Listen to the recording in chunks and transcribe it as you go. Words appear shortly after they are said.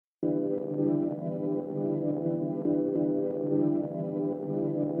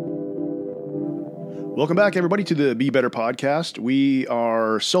Welcome back, everybody, to the Be Better podcast. We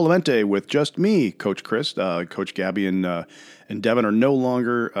are Solamente with just me, Coach Chris. Coach Gabby and Devin are no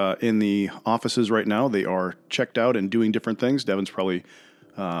longer in the offices right now. They are checked out and doing different things. Devin's probably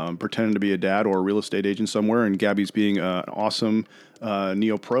pretending to be a dad or a real estate agent somewhere, and Gabby's being an awesome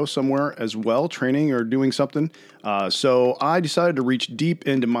neo-pro somewhere as well, training or doing something. So I decided to reach deep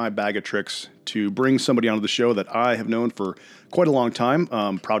into my bag of tricks to bring somebody onto the show that I have known for quite a long time.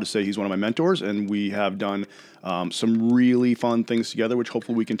 Proud to say he's one of my mentors, and we have done some really fun things together, which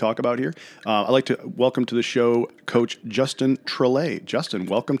hopefully we can talk about here. I'd like to welcome to the show Coach Justin Trelay. Justin,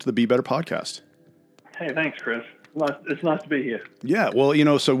 welcome to the Be Better podcast. Hey, thanks, Chris. It's nice to be here. Yeah,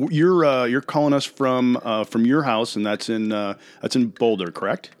 well, so you're calling us from your house, and that's in Boulder,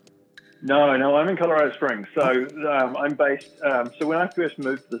 correct? No, I'm in Colorado Springs. So I'm based. So when I first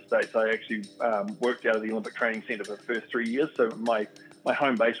moved to the States, I actually worked out of the Olympic Training Center for the first 3 years. So my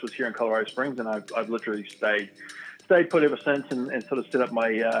home base was here in Colorado Springs, and I've literally stayed put ever since, and sort of set up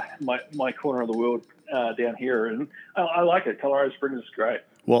my corner of the world down here, and I like it. Colorado Springs is great.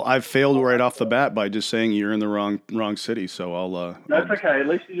 Well, I've failed right off the bat by just saying you're in the wrong city, so I'll. That's okay. At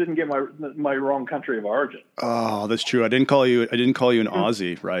least you didn't get my wrong country of origin. Oh, that's true. I didn't call you an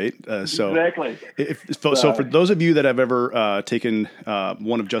Aussie, right? So exactly. So for those of you that have ever taken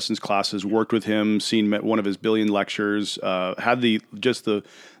one of Justin's classes, worked with him, seen one of his billion lectures, had the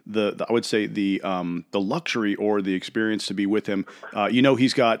I would say the luxury or the experience to be with him,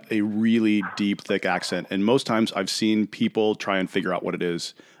 he's got a really deep, thick accent, and most times I've seen people try and figure out what it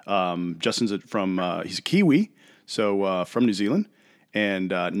is. Justin's he's a Kiwi, so from New Zealand, and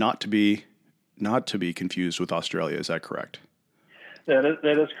not to be confused with Australia. Is that correct? That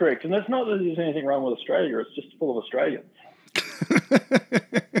is correct, and it's not that there's anything wrong with Australia. It's just full of Australians.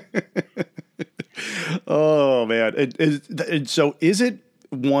 Oh man! So is it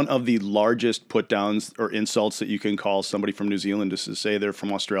one of the largest put downs or insults that you can call somebody from New Zealand just to say they're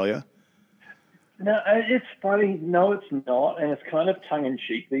from Australia? No, it's funny. No, it's not, and it's kind of tongue in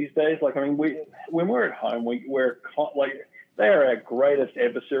cheek these days. Like, I mean, when we're at home, they are our greatest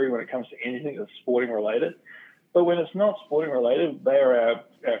adversary when it comes to anything that's sporting related. But when it's not sporting related, they are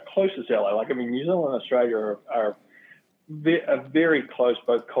our closest ally. Like, I mean, New Zealand and Australia are very close,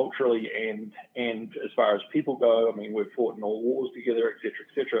 both culturally and as far as people go. I mean, we've fought in all wars together, et cetera,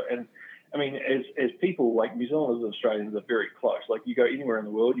 et cetera. And I mean, as people, like, New Zealanders and Australians are very close. Like, you go anywhere in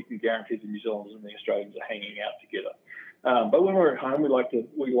the world, you can guarantee the New Zealanders and the Australians are hanging out together. But when we're at home, we like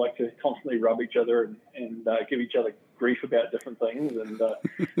to constantly rub each other and give each other grief about different things. And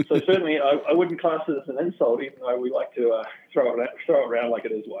so certainly, I wouldn't class it as an insult, even though we like to throw it around like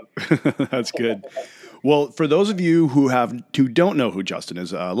it is one. That's good. Well, for those of you who don't know who Justin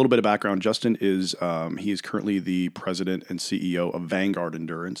is, a little bit of background. Justin is he is currently the president and CEO of Vanguard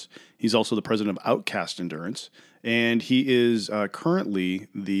Endurance. He's also the president of Outcast Endurance, and he is currently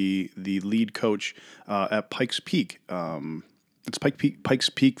the lead coach at Pikes Peak. It's Pikes Peak. Pikes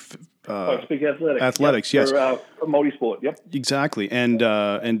Peak Athletics, yep. Yes. For multisport, yep. Exactly, and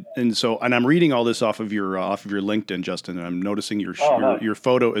I'm reading all this off of your LinkedIn, Justin, and I'm noticing your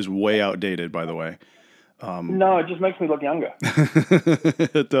photo is way outdated, by the way. No, it just makes me look younger.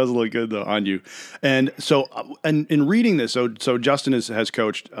 It does look good though on you. And so, and in reading this, so Justin has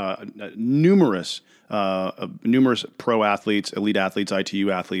coached numerous pro athletes, elite athletes,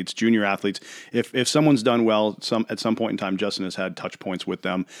 ITU athletes, junior athletes. If someone's done well, at some point in time, Justin has had touch points with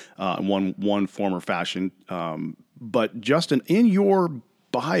them in one form or fashion. But Justin, in your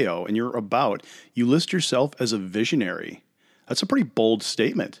bio and your about, you list yourself as a visionary. That's a pretty bold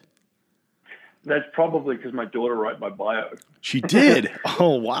statement. That's probably because my daughter wrote my bio. She did.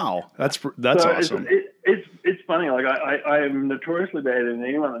 Oh wow, that's so awesome. It's funny. Like I am notoriously bad, and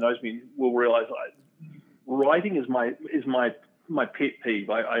anyone that knows me will realize writing is my pet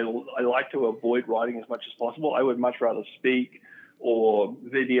peeve. I like to avoid writing as much as possible. I would much rather speak or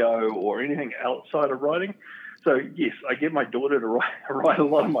video or anything outside of writing. So yes, I get my daughter to write a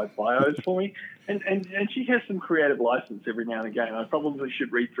lot of my bios for me, and she has some creative license every now and again. I probably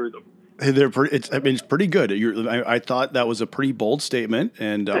should read through them. It's pretty good. I thought that was a pretty bold statement,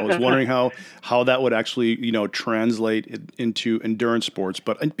 and I was wondering how that would actually translate into endurance sports.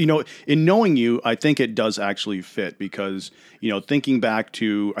 But in knowing you, I think it does actually fit because thinking back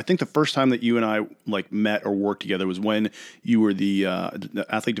to, I think the first time that you and I met or worked together was when you were the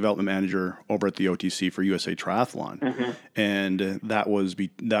athlete development manager over at the OTC for USA Triathlon, mm-hmm. and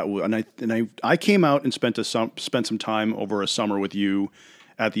I came out and spent some time over a summer with you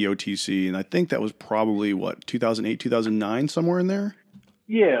at the OTC, and I think that was probably 2008, 2009, somewhere in there.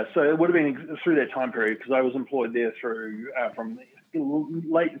 Yeah, so it would have been through that time period because I was employed there through from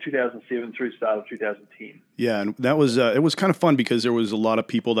late in 2007 through the start of 2010. Yeah, and that was it was kind of fun because there was a lot of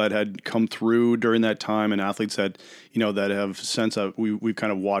people that had come through during that time, and athletes that that have since we've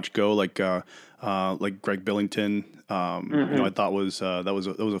kind of watched go, like Greg Billington. I thought that was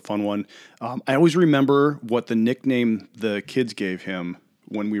a fun one. I always remember what the nickname the kids gave him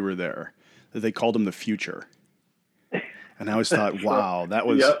when we were there. That they called him the Future. And I always thought, wow, that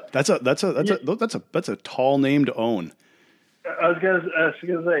was that's a tall name to own. I was going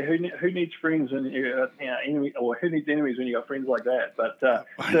to say, who needs friends when enemy, or who needs enemies when you got friends like that? But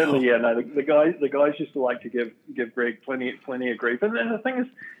certainly, the guys used to like to give Greg plenty of grief. And the thing is,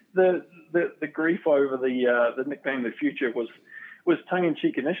 the grief over the nickname the Future was tongue in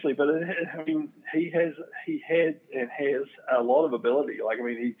cheek initially, but he had and has a lot of ability.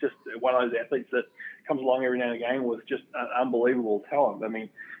 He's just one of those athletes that comes along every now and again with just an unbelievable talent.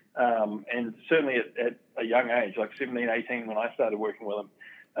 And certainly at a young age, like 17, 18, when I started working with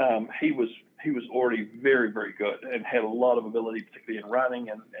him, he was already very, very good and had a lot of ability, particularly in running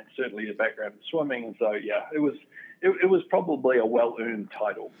and certainly a background in swimming. And so, it was probably a well-earned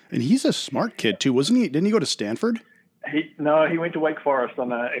title. And he's a smart kid too, wasn't he? Didn't he go to Stanford? He went to Wake Forest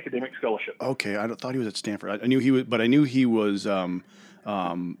on an academic scholarship. Okay, I thought he was at Stanford. I knew he was, but I knew he was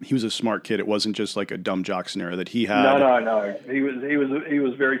a smart kid. It wasn't just like a dumb jock scenario that he had. No. He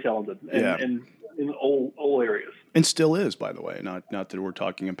was very talented in all areas. And still is, by the way. Not that we're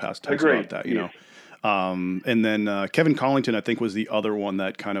talking in past tense Agreed. about that, you know. And then Kevin Collington, I think, was the other one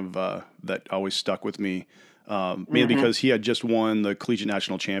that kind of that always stuck with me, mainly because he had just won the Collegiate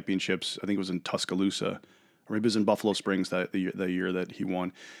National Championships. I think it was in Tuscaloosa, or maybe it was in Buffalo Springs the year that he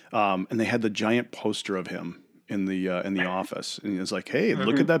won. And they had the giant poster of him in the office, and he was like, "Hey,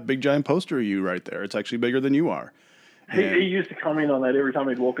 look at that big giant poster of you right there. It's actually bigger than you are." He used to comment on that every time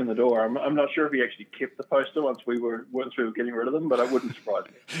he'd walk in the door. I'm not sure if he actually kept the poster once we were getting rid of them, but it wouldn't surprise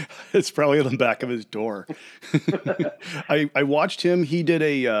me. It's probably on the back of his door. I watched him. He did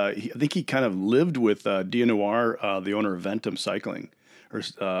I think he kind of lived with Dia Noir, the owner of Ventum Cycling,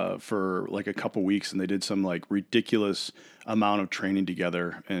 for like a couple weeks, and they did some like ridiculous amount of training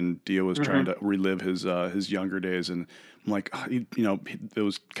together. And Dia was trying to relive his younger days, and I'm like, it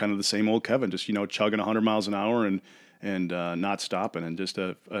was kind of the same old Kevin, just chugging 100 miles an hour and not stopping, and just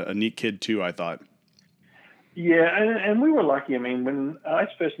a neat kid too, I thought. Yeah, and we were lucky. I mean, when I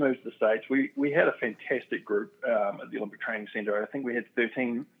first moved to the States, we had a fantastic group at the Olympic Training Center. I think we had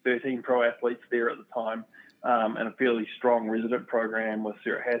 13 pro athletes there at the time, and a fairly strong resident program with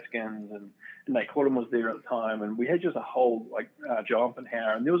Sarah Haskins, and Nate Cordon was there at the time, and we had just a whole Joe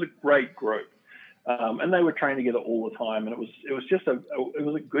Oppenhauer, and there was a great group. And they were training together all the time, and it was just a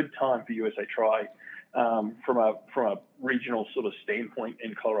good time for USA Tri. From a regional sort of standpoint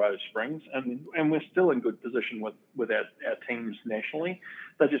in Colorado Springs, and we're still in good position with our teams nationally.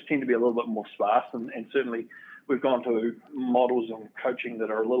 They just tend to be a little bit more sparse, and certainly we've gone to models and coaching that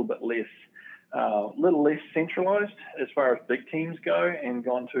are a little less centralized as far as big teams go, and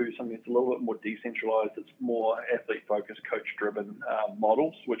gone to something that's a little bit more decentralized. It's more athlete focused, coach driven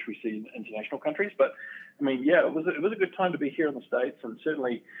models, which we see in international countries. But I mean, it was a good time to be here in the States, and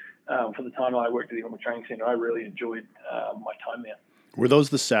certainly. For the time I worked at the Olympic Training Center, I really enjoyed my time there. Were those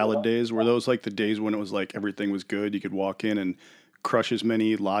the salad days? Were those like the days when it was like everything was good? You could walk in and crush as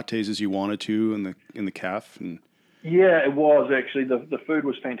many lattes as you wanted to in the caf? And yeah, it was actually. The food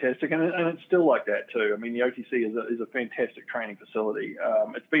was fantastic, and it's still like that too. I mean, the OTC is a fantastic training facility.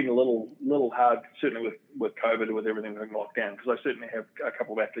 It's been a little hard, certainly with COVID, with everything being locked down, because I certainly have a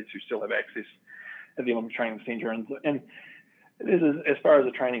couple of athletes who still have access at the Olympic Training Center, and it is, as far as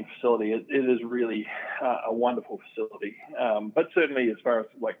a training facility, it is really a wonderful facility. But certainly, as far as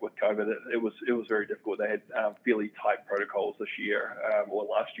like with COVID, it was very difficult. They had fairly tight protocols this year, or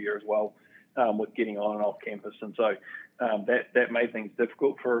last year as well, with getting on and off campus, and so that made things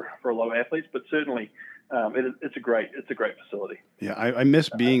difficult for a lot of athletes. But certainly, it's a great facility. Yeah, I miss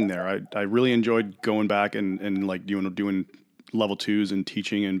being there. I really enjoyed going back and like doing level 2s and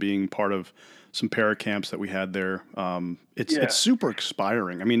teaching and being part of some para camps that we had there. It's super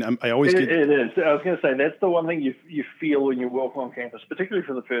inspiring. I mean, I always it is. I was going to say, that's the one thing you feel when you walk on campus, particularly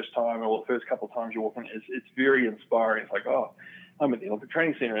for the first time or the first couple of times you walk in. It's very inspiring. It's like, oh, I'm at the Olympic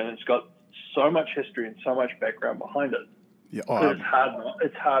Training Center, and it's got so much history and so much background behind it. Yeah, it's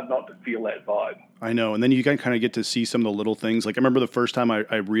hard not to feel that vibe. I know, and then you can kind of get to see some of the little things. Like I remember the first time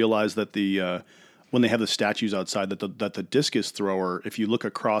I realized that when they have the statues outside, that the discus thrower, if you look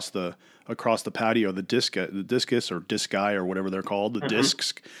across the patio, the discus or disci or whatever they're called, the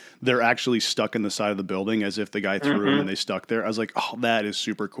discs, they're actually stuck in the side of the building as if the guy threw them and they stuck there. I was like, oh, that is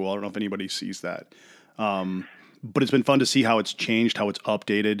super cool. I don't know if anybody sees that. but it's been fun to see how it's changed, how it's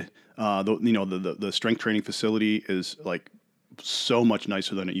updated. The strength training facility is like so much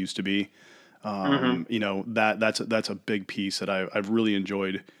nicer than it used to be. That's a big piece that I've really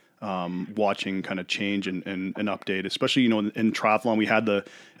enjoyed watching kind of change and update, especially, in triathlon, we had it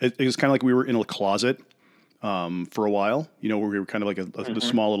was kind of like we were in a closet for a while, where we were kind of like the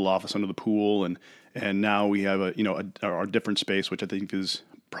small little office under the pool. And now we have a different space, which I think is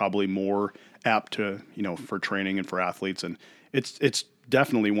probably more apt to, for training and for athletes. And it's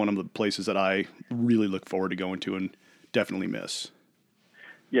definitely one of the places that I really look forward to going to and definitely miss.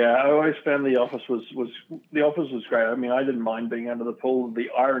 Yeah, I always found the office was great. I mean, I didn't mind being under the pool. The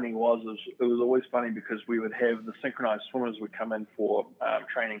irony was it was always funny because we would have the synchronized swimmers would come in for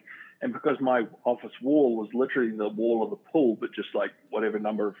training, and because my office wall was literally the wall of the pool, but just like whatever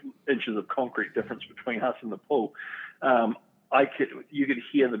number of inches of concrete difference between us and the pool, you could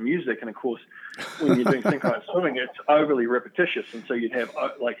hear the music, and of course, when you're doing synchronized swimming, it's overly repetitious, and so you'd have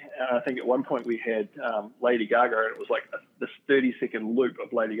I think at one point we had Lady Gaga, and it was like this 30-second loop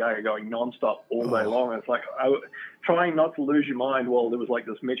of Lady Gaga going nonstop all day long. And it's like trying not to lose your mind while there was like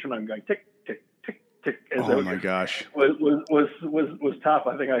this metronome going tick tick tick tick. Oh my gosh, was tough.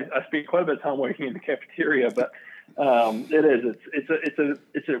 I think I spent quite a bit of time working in the cafeteria, but it's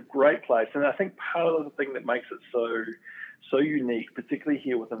a great place, and I think part of the thing that makes it so unique, particularly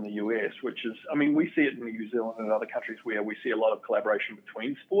here within the US, which is, I mean, we see it in New Zealand and other countries where we see a lot of collaboration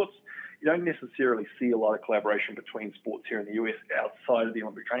between sports. You don't necessarily see a lot of collaboration between sports here in the US outside of the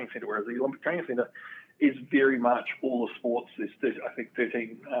Olympic Training Center, whereas the Olympic Training Center is very much all the sports. There's I think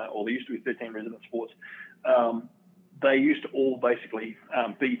 13, or there used to be 13 resident sports. They used to all basically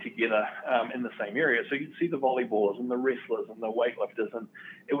be together in the same area. So you'd see the volleyballers and the wrestlers and the weightlifters. And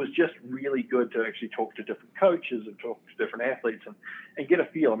it was just really good to actually talk to different coaches and talk to different athletes and get a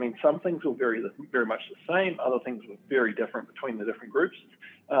feel. I mean, some things were very, very much the same. Other things were very different between the different groups.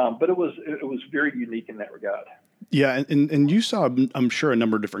 But it was very unique in that regard. Yeah, and you saw, I'm sure, a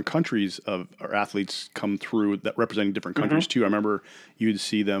number of different countries of our athletes come through that representing different countries too. I remember you'd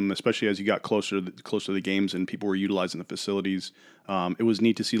see them, especially as you got closer to the games and people were utilizing the facilities. It was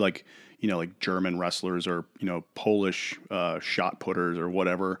neat to see like German wrestlers or Polish shot putters or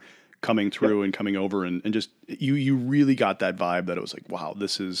whatever coming through and coming over and just you really got that vibe that it was like, wow,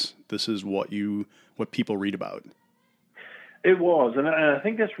 this is what people read about. It was, and I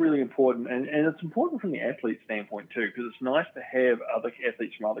think that's really important, and it's important from the athlete standpoint too, because it's nice to have other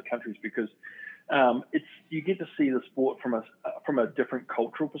athletes from other countries because you get to see the sport from a different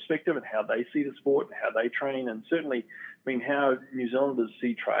cultural perspective and how they see the sport and how they train, and certainly, I mean, how New Zealanders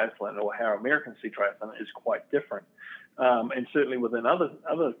see triathlon or how Americans see triathlon is quite different, and certainly within other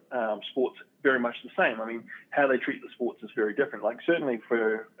sports, very much the same. I mean, how they treat the sports is very different. Like certainly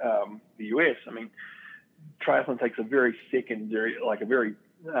for the US, I mean, triathlon takes a very secondary,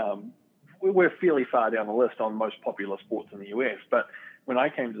 we're fairly far down the list on most popular sports in the US. But when I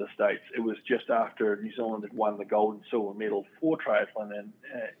came to the States, it was just after New Zealand had won the gold and silver medal for triathlon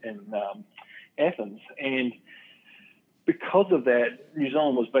in Athens. And because of that, New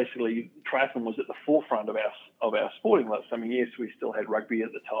Zealand was triathlon was at the forefront of our sporting list. I mean, yes, we still had rugby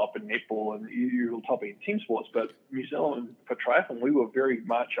at the top and netball and usual top end team sports, but New Zealand for triathlon, we were very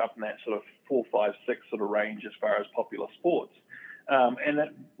much up in that sort of 4, 5, 6 sort of range as far as popular sports. And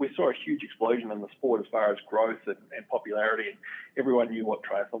that we saw a huge explosion in the sport as far as growth and popularity. And everyone knew what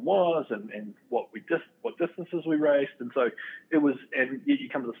triathlon was and what distances we raced. And so it was, and yet you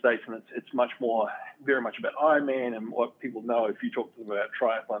come to the States and it's much more, very much about Ironman, and what people know if you talk to them about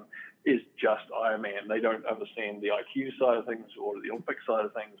triathlon is just Ironman. They don't understand the IQ side of things or the Olympic side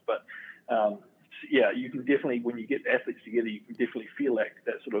of things. But yeah, you can definitely, when you get athletes together, you can definitely feel that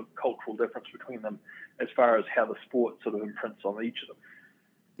sort of cultural difference between them as far as how the sport sort of imprints on each of them.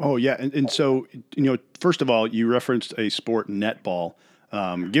 Oh, yeah. And so, first of all, you referenced a sport, netball.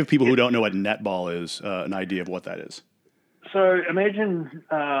 Give people who don't know what netball is an idea of what that is. So imagine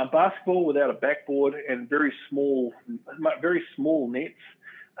basketball without a backboard and very small nets.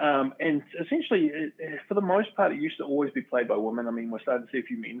 And essentially, for the most part, it used to always be played by women. I mean, we're starting to see a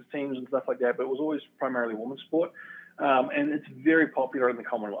few men's teams and stuff like that, but it was always primarily women's sport. And it's very popular in the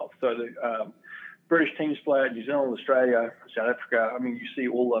Commonwealth. So the British teams play it, New Zealand, Australia, South Africa. I mean, you see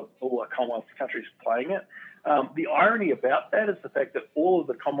all the Commonwealth countries playing it. The irony about that is the fact that all of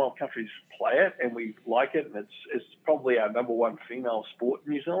the Commonwealth countries play it, and we like it, and it's probably our number one female sport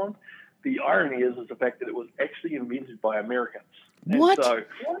in New Zealand. The irony is the fact that it was actually invented by Americans. What? And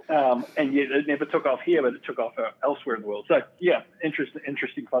so, and yet it never took off here, but it took off elsewhere in the world. So, yeah,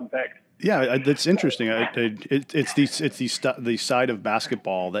 interesting fun fact. Yeah, that's interesting. It's the side of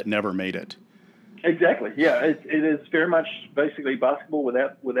basketball that never made it. Exactly. Yeah, it is very much basically basketball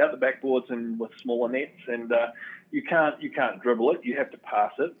without the backboards and with smaller nets, and you can't dribble it. You have to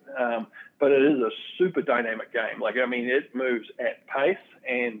pass it. But it is a super dynamic game. Like, I mean, it moves at pace,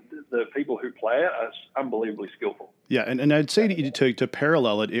 and the people who play it are unbelievably skillful. Yeah, and I'd say to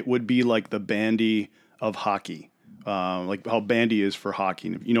parallel it, it would be like the bandy of hockey. Like how bandy is for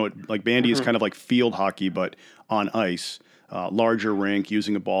hockey. You know, like bandy is kind of like field hockey, but on ice, larger rink,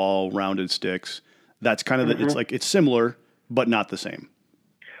 using a ball, rounded sticks. That's kind of it's similar, but not the same.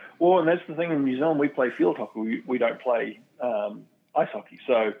 Well, and that's the thing in New Zealand. We play field hockey. We don't play ice hockey.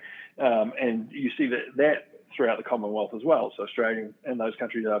 So, and you see that throughout the Commonwealth as well. So Australia and those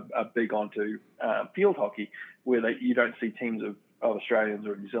countries are big onto field hockey, where you don't see teams of Australians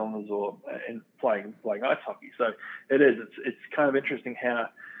or New Zealanders or playing ice hockey. So it's kind of interesting how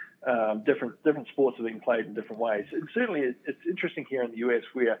different sports are being played in different ways. And certainly it's interesting here in the US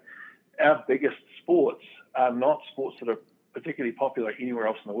where our biggest sports are not sports that are particularly popular anywhere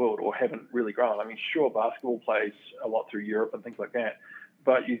else in the world or haven't really grown. I mean, sure, basketball plays a lot through Europe and things like that,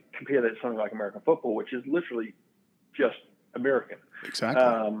 but you compare that to something like American football, which is literally just American. Exactly.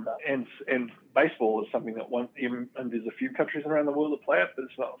 And baseball is something that and there's a few countries around the world that play it, but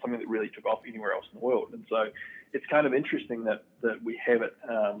it's not something that really took off anywhere else in the world. And so it's kind of interesting that we have it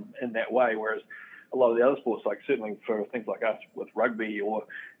in that way, whereas a lot of the other sports, like certainly for things like us with rugby or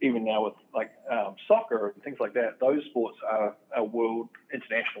even now with like soccer and things like that, those sports are world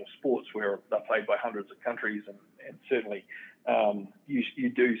international sports where they're played by hundreds of countries, and certainly you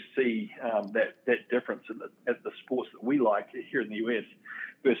do see that difference at the sports that we like here in the US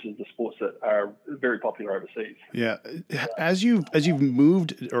versus the sports that are very popular overseas. Yeah, as you've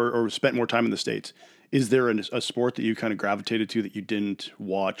moved or spent more time in the States, is there a sport that you kind of gravitated to that you didn't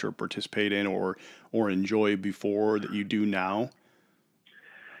watch or participate in or enjoy before that you do now?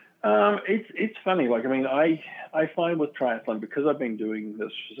 It's funny. Like, I mean, I find with triathlon, because I've been doing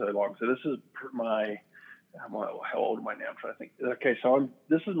this for so long. So this is how old am I now? I'm trying to think. Okay, so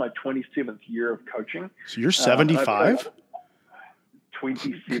this is my 27th year of coaching. So you're 75?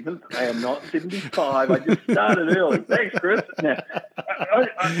 27th. I am not 75. I just started early. Thanks, Chris. Now,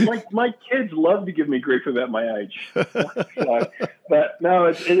 my kids love to give me grief about my age. So, but no,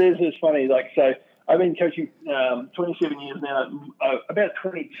 it's funny. Like, so I've been coaching 27 years now. About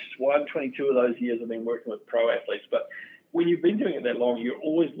 21, 22 of those years I've been working with pro athletes. But when you've been doing it that long, you're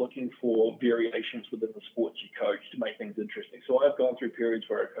always looking for variations within the sports you coach to make things interesting. So I've gone through periods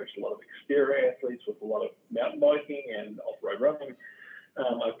where I coached a lot of exterior athletes with a lot of mountain biking and off-road running.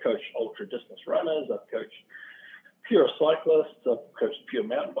 I've coached ultra-distance runners. I've coached pure cyclists. I've coached pure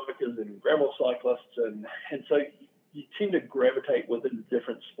mountain bikers and gravel cyclists. And so you tend to gravitate within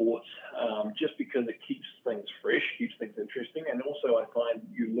different sports just because it keeps things fresh, keeps things interesting. And also I find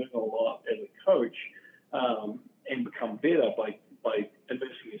you learn a lot as a coach and become better by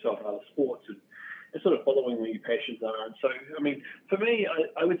immersing yourself in other sports and sort of following where your passions are. And so, I mean, for me,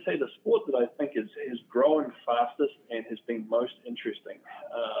 I would say the sport that I think has grown fastest and has been most interesting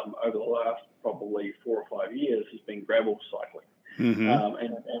over the last probably 4 or 5 years has been gravel cycling. Mm-hmm.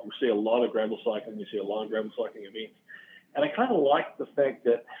 And we see a lot of gravel cycling. We see a lot of gravel cycling events. And I kind of like the fact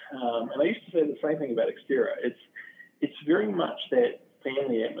that, and I used to say the same thing about Xterra, it's very much that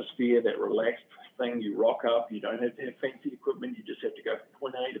family atmosphere, that relaxed thing. You rock up, you don't have to have fancy equipment, you just have to go from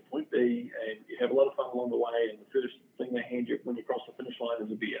point A to point B, and you have a lot of fun along the way, and the first thing they hand you when you cross the finish line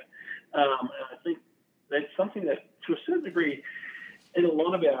is a beer. And I think that's something that, to a certain degree, in a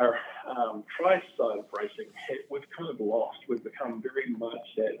lot of our tri-side of racing, we've kind of lost. We've become very much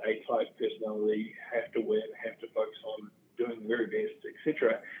that A-type personality, have to win, have to focus on doing the very best,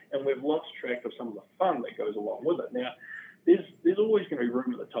 etc. And we've lost track of some of the fun that goes along with it. Now, there's always going to be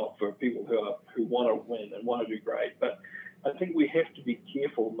room at the top for people who want to win and want to do great, but I think we have to be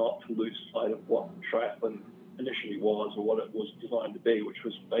careful not to lose sight of what triathlon initially was or what it was designed to be, which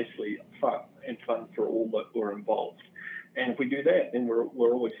was basically fun for all that were involved. And if we do that, then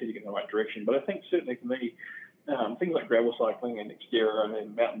we're always heading in the right direction. But I think certainly for me, things like gravel cycling and Xterra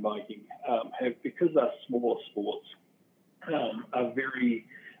and mountain biking because they're smaller sports, are very.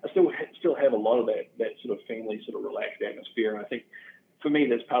 I still have a lot of that sort of family, sort of relaxed atmosphere. And I think for me,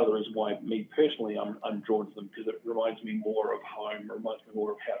 that's part of the reason why me personally, I'm drawn to them, because it reminds me more of home, reminds me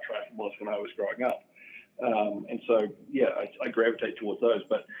more of how triathlon was when I was growing up. And so, yeah, I gravitate towards those.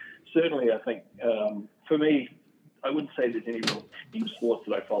 But certainly, I think for me, I wouldn't say there's any real team sports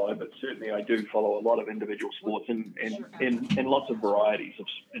that I follow, but certainly I do follow a lot of individual sports and lots of varieties of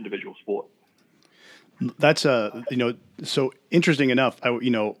individual sport. That's so interesting enough.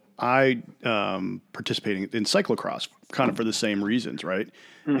 I participating in cyclocross kind of for the same reasons, right?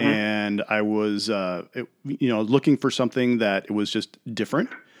 Mm-hmm. And I was, looking for something that it was just different,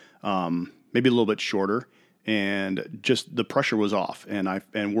 maybe a little bit shorter, and just the pressure was off, and that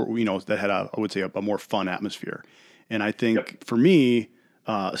had I would say a more fun atmosphere. And I think for me,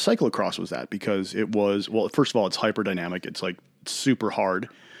 cyclocross was that because it was, well, first of all, it's hyper dynamic. It's like super hard.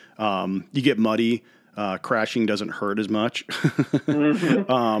 You get muddy. Crashing doesn't hurt as much.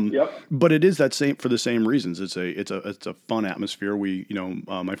 But it is that same for the same reasons. It's a fun atmosphere. We,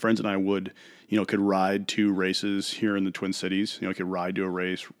 my friends and I could ride 2 races here in the Twin Cities. Could ride to a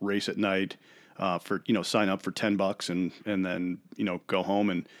race at night, sign up for $10 and then, go home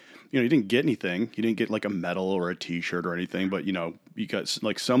and, you didn't get anything. You didn't get like a medal or a T-shirt or anything, but you got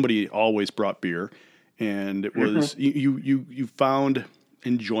like somebody always brought beer, and it was you found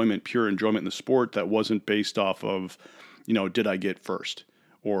pure enjoyment in the sport that wasn't based off of, did I get first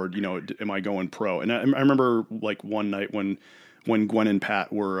or am I going pro? And I remember like one night when Gwen and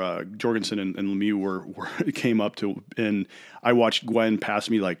Pat were Jorgensen and Lemieux were came up to, and I watched Gwen pass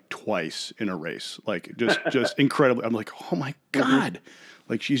me like twice in a race, like just incredible. I'm like, oh my God.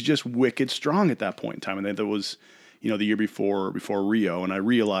 Like she's just wicked strong at that point in time. And then there was, the year before Rio. And I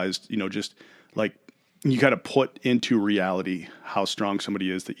realized, just like you kind of put into reality how strong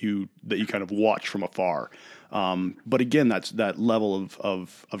somebody is that you kind of watch from afar. But again, that's that level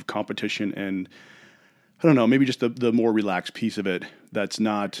of competition. And I don't know, maybe just the more relaxed piece of it. That's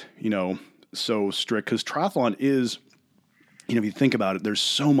not, so strict, because triathlon is, if you think about it, there's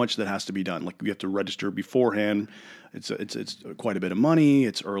so much that has to be done. Like we have to register beforehand. It's quite a bit of money.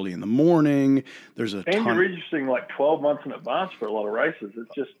 It's early in the morning. There's a ton. You're registering like 12 months in advance for a lot of races.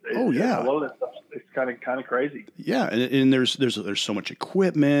 It's just a lot of that stuff. It's kind of crazy. Yeah, and there's so much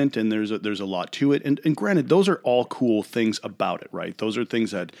equipment, and there's a lot to it. And granted, those are all cool things about it, right? Those are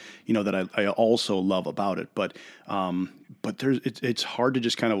things that that I also love about it. But it's hard to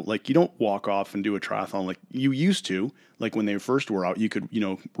just kind of like, you don't walk off and do a triathlon like you used to. Like when they first were out, you could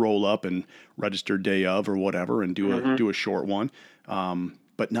roll up and register day of or whatever and do a short one,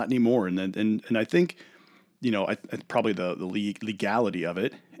 but not anymore. And I think I probably the legality of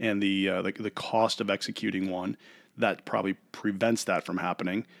it and the cost of executing one that probably prevents that from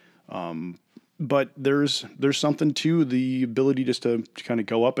happening. But there's something to the ability just to kind of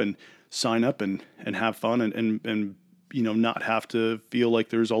go up and sign up and have fun and not have to feel like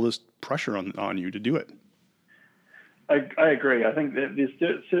there's all this pressure on you to do it. I agree. I think that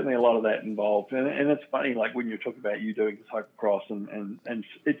there's certainly a lot of that involved, and it's funny. Like when you talk about you doing cyclocross, and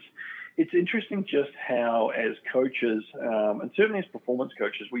it's interesting just how as coaches, and certainly as performance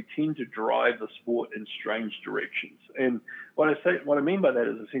coaches, we tend to drive the sport in strange directions. And what I mean by that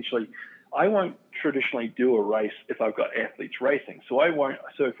is essentially, I won't traditionally do a race if I've got athletes racing. So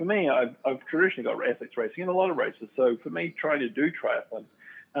for me, I've traditionally got athletes racing in a lot of races. So for me, trying to do triathlon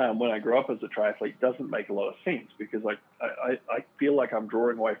when I grew up as a triathlete doesn't make a lot of sense, because I feel like I'm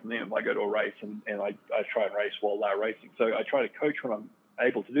drawing away from them if I go to a race and I try and race while they're racing. So I try to coach when I'm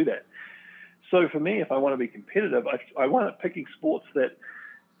able to do that. So for me, if I want to be competitive, I wind up picking sports that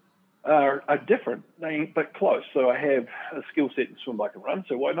are different, but close. So I have a skill set in swim, bike, and run,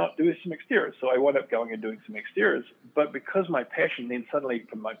 so why not do some exteriors? So I wind up going and doing some exteriors. But because my passion then suddenly,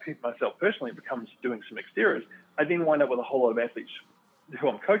 for myself personally, becomes doing some exteriors, I then wind up with a whole lot of athletes who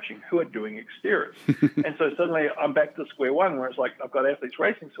I'm coaching who are doing exteriors. And so suddenly I'm back to square one, where it's like I've got athletes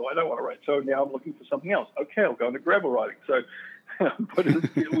racing, so I don't want to race. So now I'm looking for something else. Okay, I'll go into gravel riding. So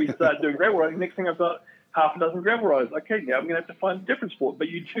we start doing gravel riding. Next thing I've got half a dozen gravel riders. Okay, now I'm going to have to find a different sport. But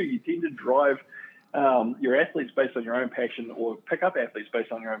you tend to drive your athletes based on your own passion, or pick up athletes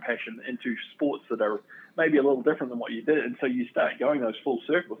based on your own passion into sports that are maybe a little different than what you did. And so you start going those full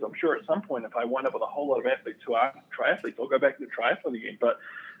circles. I'm sure at some point, if I wind up with a whole lot of athletes who aren't triathletes, I'll go back to triathlon again. But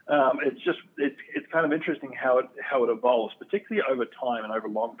it's kind of interesting how it evolves, particularly over time and over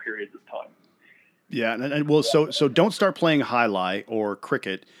long periods of time. Yeah, and well, so don't start playing highlight or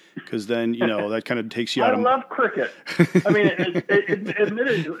cricket, because then that kind of takes you out. I love cricket. I mean,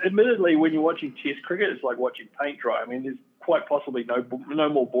 admittedly, when you're watching Test cricket, it's like watching paint dry. I mean, there's quite possibly no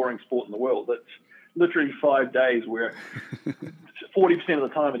more boring sport in the world. It's literally 5 days where 40% of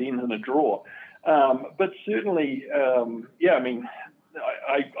the time it ends in a draw. But certainly, I mean,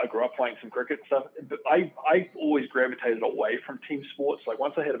 I grew up playing some cricket stuff, but I always gravitated away from team sports. Like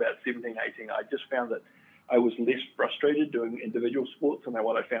once I hit about 17, 18, I just found that I was less frustrated doing individual sports than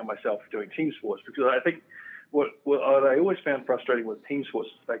what I found myself doing team sports, because I think what I always found frustrating with team sports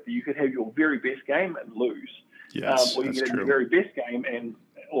is the fact that you could have your very best game and lose. Yes, or you that's could have true. your very best game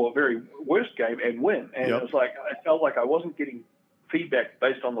or very worst game and win. And It was like, I felt like I wasn't getting feedback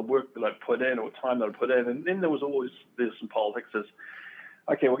based on the work that I put in or time that I put in. And then there's some politics as,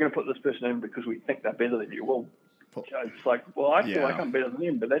 okay, we're going to put this person in because we think they're better than you. Well, it's like, well, I feel like I'm better than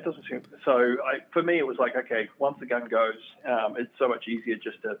them, but that doesn't seem. So for me, it was like, okay, once the gun goes, it's so much easier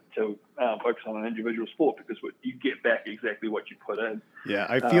just to focus on an individual sport because you get back exactly what you put in. Yeah,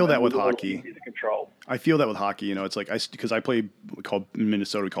 I feel that with hockey. To control. I feel that with hockey. You know, it's like because I play in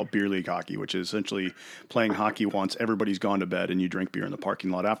Minnesota called beer league hockey, which is essentially playing hockey once everybody's gone to bed and you drink beer in the parking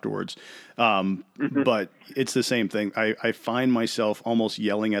lot afterwards. But it's the same thing. I find myself almost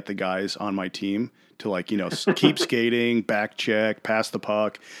yelling at the guys on my team to, like, you know, keep skating, back check, pass the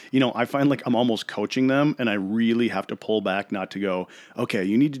puck. You know, I find like I'm almost coaching them, and I really have to pull back not to go, okay,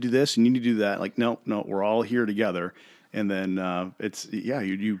 you need to do this, you need to do that. Like, no, we're all here together. And then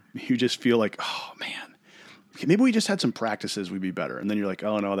you just feel like, oh man, maybe we just had some practices, we'd be better. And then you're like,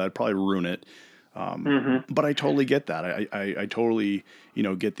 oh no, that'd probably ruin it. But I totally get that. I totally, you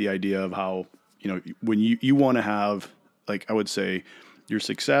know, get the idea of how, you know, when you want to have, like, I would say, your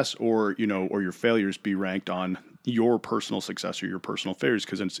success or, you know, or your failures be ranked on your personal success or your personal failures,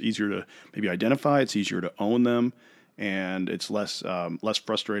 because it's easier to maybe identify, it's easier to own them, and it's less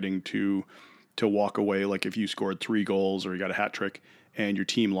frustrating to walk away. Like if you scored 3 goals or you got a hat trick and your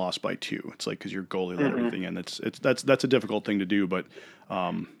team lost by 2, it's like, because your goalie let everything in. That's a difficult thing to do, but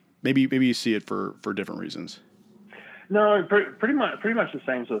maybe you see it for different reasons. No, pretty much the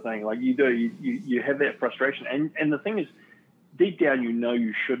same sort of thing. Like you have that frustration, and the thing is, deep down, you know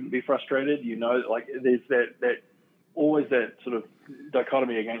you shouldn't be frustrated. You know, like there's that always that sort of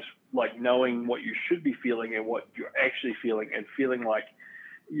dichotomy against like knowing what you should be feeling and what you're actually feeling, and feeling like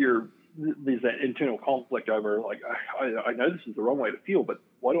there's that internal conflict over like, I know this is the wrong way to feel, but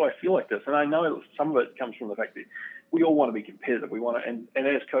why do I feel like this? And I know some of it comes from the fact that we all want to be competitive. We want to, and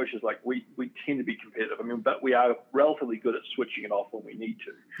as coaches, like we tend to be competitive. I mean, but we are relatively good at switching it off when we need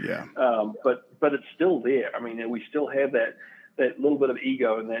to. Yeah. But it's still there. I mean, we still have that little bit of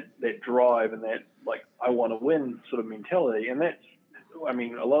ego and that drive and that, like, I want to win sort of mentality. And that's, I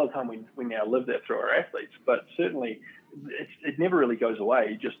mean, a lot of the time we now live that through our athletes, but certainly it never really goes away.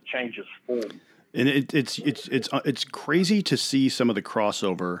 It just changes form. And it's crazy to see some of the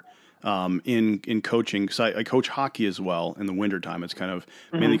crossover in coaching, because I coach hockey as well in the wintertime. It's kind of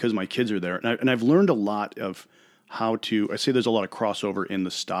mainly because my kids are there. And I've learned a lot of how to, I say there's a lot of crossover in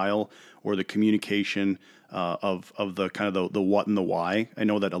the style or the communication of the kind of the what and the why. I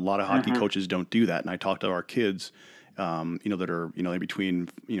know that a lot of hockey coaches don't do that. And I talk to our kids, that are, between,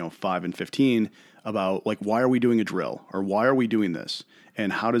 5 and 15 about, like, why are we doing a drill, or why are we doing this?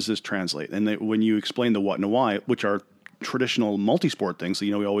 And how does this translate? And when you explain the what and the why, which are traditional multi-sport things, so,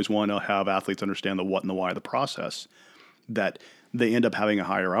 we always want to have athletes understand the what and the why of the process, that they end up having a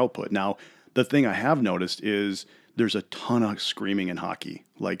higher output. Now, the thing I have noticed is there's a ton of screaming in hockey,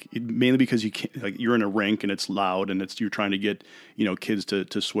 mainly because you can't, like, you're in a rink and it's loud and you're trying to get, kids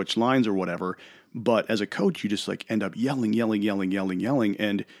to switch lines or whatever. But as a coach, you just like end up yelling,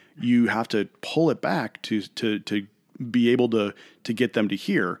 and you have to pull it back to be able to get them to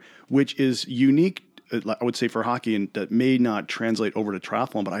hear, which is unique, I would say, for hockey, and that may not translate over to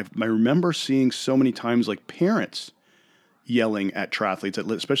triathlon. But I remember seeing so many times, like, parents yelling at triathletes,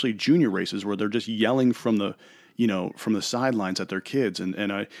 especially junior races, where they're just yelling from the sidelines at their kids,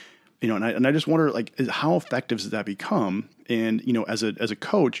 and I just wonder, like, how effective does that become? And as a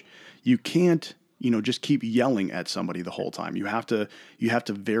coach, you can't just keep yelling at somebody the whole time. You have to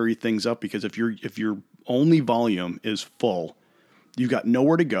vary things up, because if your only volume is full, you've got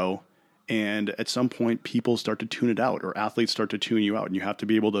nowhere to go. And at some point, people start to tune it out, or athletes start to tune you out, and you have to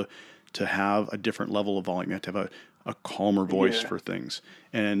be able to have a different level of volume. You have to have a calmer voice for things.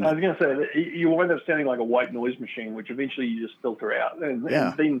 And I was going to say that you wind up sounding like a white noise machine, which eventually you just filter out, and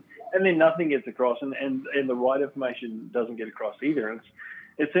then nothing gets across, and the right information doesn't get across either. And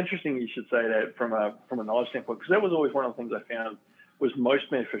it's interesting you should say that from a knowledge standpoint, because that was always one of the things I found was most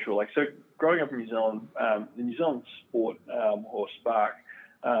beneficial. Like, so growing up in New Zealand, the New Zealand Sport or Spark,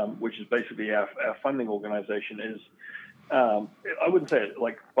 which is basically our funding organization, is I wouldn't say it,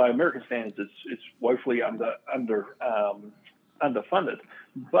 like, by American standards, it's woefully underfunded,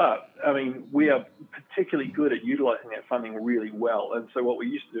 but I mean, we are particularly good at utilizing that funding really well. And so what we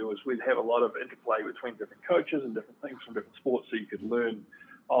used to do is we'd have a lot of interplay between different coaches and different things from different sports, so you could learn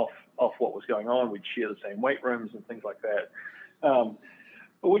off what was going on. We'd share the same weight rooms and things like that.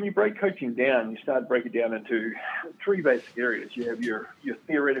 But when you break coaching down, you start breaking it down into three basic areas. You have your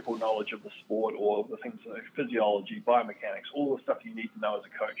theoretical knowledge of the sport, or the things like physiology, biomechanics, all the stuff you need to know as a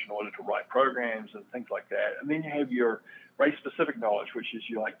coach in order to write programs and things like that. And then you have your race-specific knowledge, which is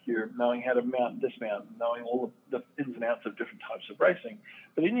you're knowing how to mount and dismount, knowing all of the ins and outs of different types of racing.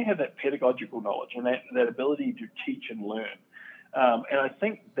 But then you have that pedagogical knowledge and that ability to teach and learn. And I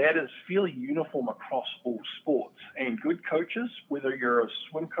think that is fairly uniform across all sports. And good coaches, whether you're a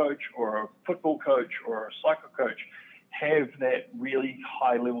swim coach or a football coach or a cycle coach, have that really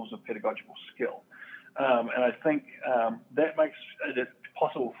high levels of pedagogical skill. And I think that makes it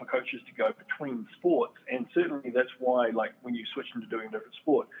possible for coaches to go between sports. And certainly that's why, like, when you switch into doing a different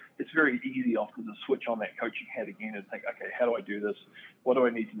sport, it's very easy often to switch on that coaching hat again and think, okay, how do I do this? What do I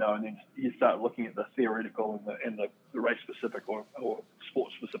need to know? And then you start looking at the theoretical and the race-specific or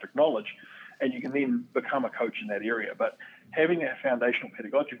sport-specific knowledge, and you can then become a coach in that area. But having that foundational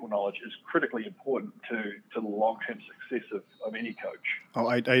pedagogical knowledge is critically important to the long-term success of any coach. Oh,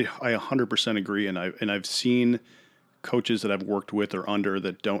 I 100% agree, and I've seen coaches that I've worked with or under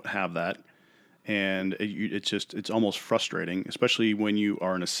that don't have that, and it's almost frustrating, especially when you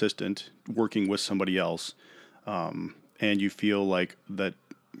are an assistant working with somebody else, and you feel like that,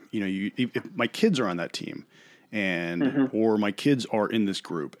 if my kids are on that team, and or my kids are in this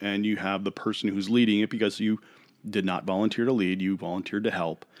group, and you have the person who's leading it because you did not volunteer to lead, you volunteered to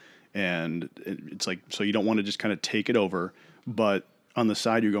help, and it's like, so you don't want to just kind of take it over, but on the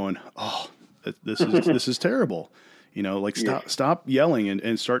side you're going, oh, this is terrible. Stop yelling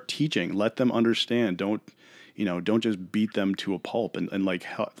and start teaching. Let them understand. Don't just beat them to a pulp and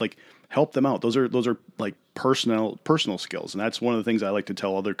help them out. Those are like personal skills. And that's one of the things I like to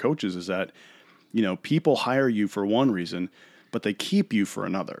tell other coaches is that, people hire you for one reason, but they keep you for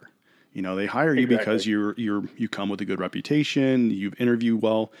another. They hire you because you come with a good reputation, you've interviewed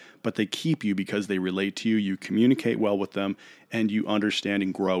well, but they keep you because they relate to you, you communicate well with them, and you understand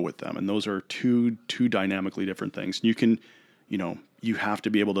and grow with them. And those are two dynamically different things. You can, you have to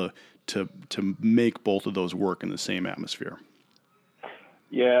be able to make both of those work in the same atmosphere.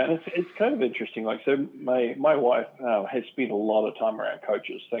 Yeah, and it's kind of interesting. Like, so my wife has spent a lot of time around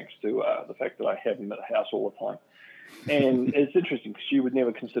coaches, thanks to the fact that I have them at the house all the time. And it's interesting because she would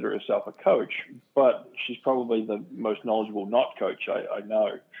never consider herself a coach, but she's probably the most knowledgeable not coach I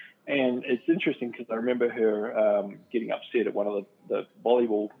know. And it's interesting because I remember her getting upset at one of the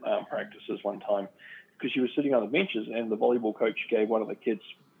volleyball practices one time because she was sitting on the benches and the volleyball coach gave one of the kids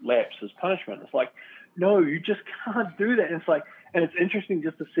laps as punishment. It's like, no, you just can't do that. And it's like, and it's interesting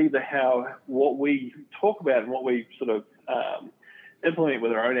just to see what we talk about and what we sort of implement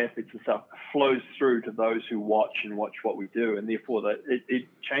with our own athletes and stuff flows through to those who watch what we do, and therefore that it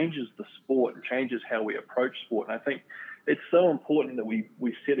changes the sport and changes how we approach sport. And I think it's so important that we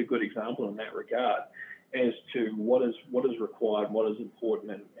set a good example in that regard as to what is required, what is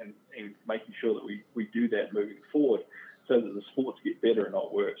important, and making sure that we do that moving forward so that the sports get better and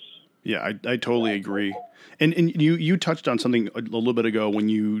not worse. Yeah, I totally agree. And you touched on something a little bit ago when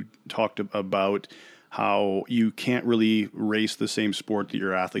you talked about how you can't really race the same sport that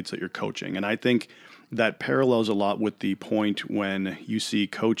your athletes that you're coaching. And I think that parallels a lot with the point when you see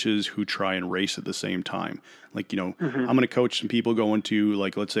coaches who try and race at the same time. Like, I'm going to coach some people going to,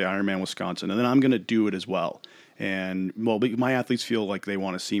 like, let's say Ironman Wisconsin, and then I'm going to do it as well. And, well, my athletes feel like they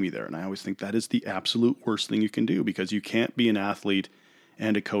want to see me there. And I always think that is the absolute worst thing you can do, because you can't be an athlete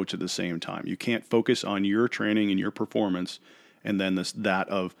and a coach at the same time. You can't focus on your training and your performance and then that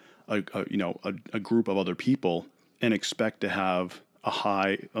of a group of other people and expect to have a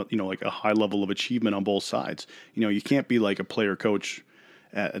high level of achievement on both sides. You can't be like a player coach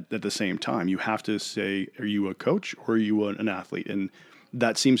at the same time. You have to say, are you a coach or are you an athlete? And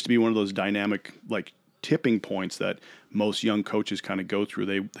that seems to be one of those dynamic, like, tipping points that most young coaches kind of go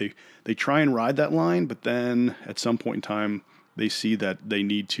through. They try and ride that line, but then at some point in time, they see that they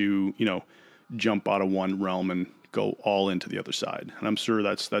need to, jump out of one realm and go all into the other side. And I'm sure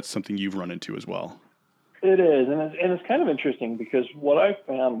that's something you've run into as well. It is, and it's kind of interesting because what I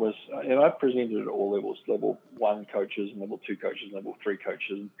found was, and I've presented at all levels, level 1 coaches and level 2 coaches and level 3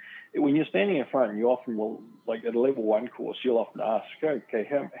 coaches. And when you're standing in front, you often will, like at a level 1 course, you'll often ask, okay,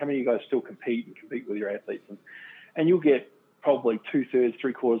 how many of you guys still compete with your athletes? And you'll get probably 2/3,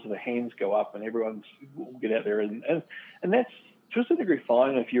 3/4 of the hands go up, and everyone will get out there, and that's to a certain degree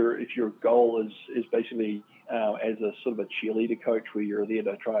fine if your goal is basically as a sort of a cheerleader coach where you're there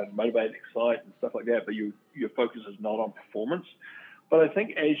to try and motivate, excite, and stuff like that, but your focus is not on performance. But I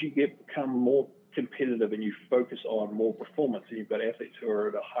think as you become more competitive and you focus on more performance, and you've got athletes who are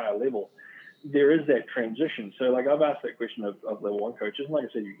at a higher level, there is that transition. So like I've asked that question of level one coaches, and like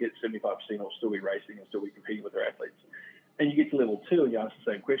I said, you get 75% will still be racing and still be competing with their athletes. And you get to level two and you ask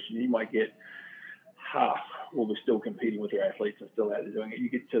the same question, you might get half will be still competing with their athletes and still out there doing it. You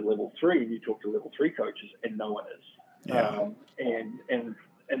get to level three and you talk to level three coaches and no one is. Yeah.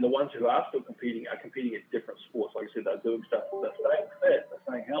 And the ones who are still competing are competing at different sports. Like I said, they're doing stuff, they're staying fit, they're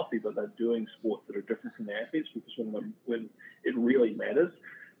staying healthy, but they're doing sports that are different from their athletes because when it really matters,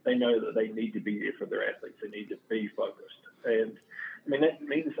 they know that they need to be there for their athletes. They need to be focused. And I mean, that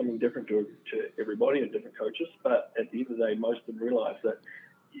means something different to everybody and different coaches. But at the end of the day, most of them realize that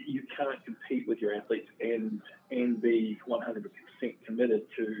you can't compete with your athletes and be 100% committed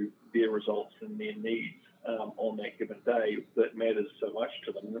to their results and their needs on that given day that matters so much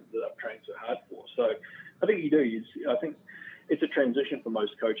to them that they've trained so hard for. So I think you do. I think it's a transition for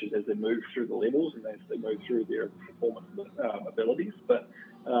most coaches as they move through the levels and as they move through their performance abilities. But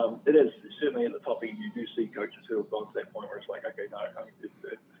it is certainly at the top end. You do see coaches who have gone to that point where it's like, okay, no,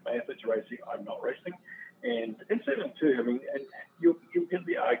 if my athletes are racing, I'm not racing. And certainly too, I mean, and you'll get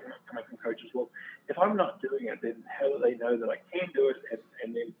the argument coming from coaches, well, if I'm not doing it, then how do they know that I can do it?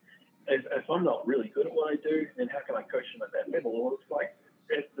 And then if I'm not really good at what I do, then how can I coach them at that level? Well, it's like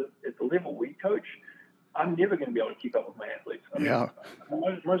at the level we coach, I'm never going to be able to keep up with my athletes. I mean,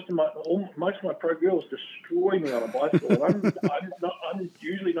 most of my pro girls destroy me on a bicycle. I'm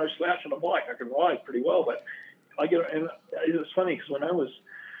usually no slouch on a bike. I can ride pretty well, but and it was funny because when I was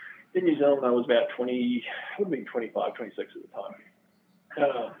in New Zealand, I was about 20, I would have been 25, 26 at the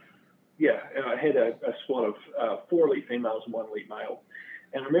time. And I had a squad of 4 elite females and 1 elite male.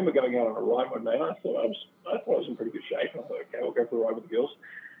 And I remember going out on a ride one day, and I thought I was in pretty good shape. And I thought, okay, we'll go for the ride with the girls.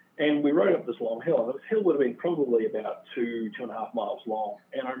 And we rode up this long hill, and this hill would have been probably about 2.5 miles long.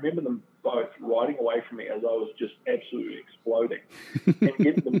 And I remember them both riding away from me as I was just absolutely exploding.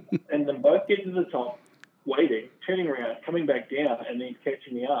 and them both getting to the top, waiting, turning around, coming back down, and then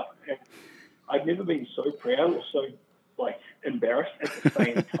catching me up. And I've never been so proud or so embarrassed at the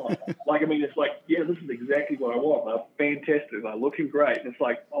same time. I mean, it's like, yeah, this is exactly what I want. They're fantastic. They're looking great. And it's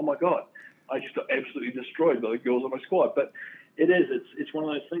like, oh my God, I just got absolutely destroyed by the girls on my squad. But it's one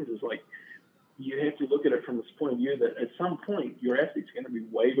of those things. It's like, you have to look at it from this point of view that at some point your athlete's going to be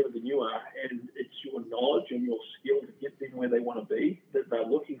way better than you are, and it's your knowledge and your skill to get them where they want to be that they're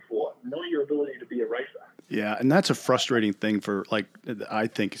looking for, not your ability to be a racer. Yeah, and that's a frustrating thing for, I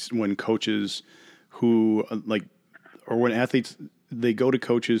think when coaches who or when athletes, they go to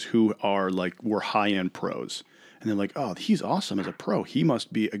coaches who are were high-end pros. And they're like, oh, he's awesome as a pro. He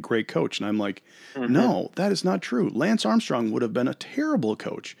must be a great coach. And I'm like, no, that is not true. Lance Armstrong would have been a terrible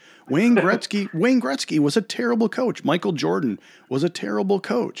coach. Wayne Gretzky was a terrible coach. Michael Jordan was a terrible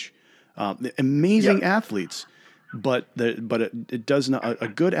coach. Amazing athletes. But it does not. A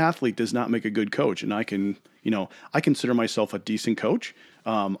good athlete does not make a good coach. And I consider myself a decent coach.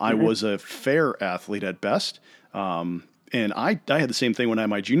 I was a fair athlete at best. And I had the same thing when I had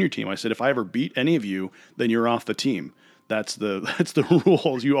my junior team. I said, if I ever beat any of you, then you're off the team. That's the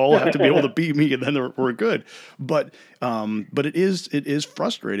rules. You all have to be able to beat me, and then we're good. But it is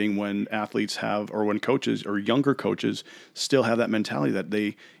frustrating when athletes or when coaches or younger coaches still have that mentality that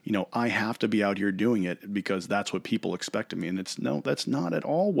they, I have to be out here doing it because that's what people expect of me. And that's not at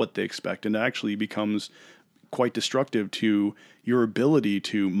all what they expect. And it actually becomes quite destructive to your ability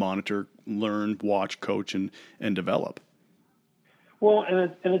to monitor, learn, watch, coach, and develop. Well,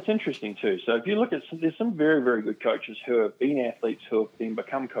 and it's interesting too. So if you look at there's some very, very good coaches who have been athletes, who have then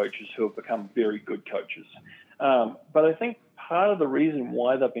become coaches, who have become very good coaches. But I think part of the reason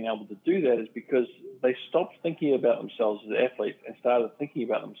why they've been able to do that is because they stopped thinking about themselves as athletes and started thinking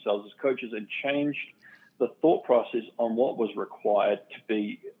about themselves as coaches and changed the thought process on what was required to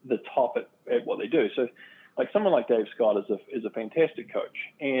be the top at what they do. So someone like Dave Scott is a fantastic coach,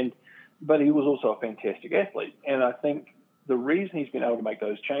 but he was also a fantastic athlete. And I think the reason he's been able to make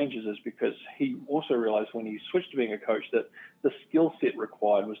those changes is because he also realized when he switched to being a coach that the skill set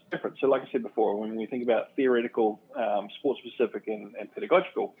required was different. So like I said before, when we think about theoretical, sport-specific, and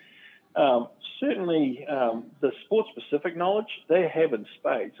pedagogical, certainly the sport-specific knowledge they have in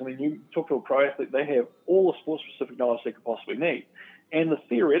spades. I mean, you talk to a pro athlete, they have all the sport-specific knowledge they could possibly need. And the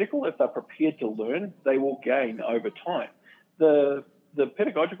theoretical, if they're prepared to learn, they will gain over time. The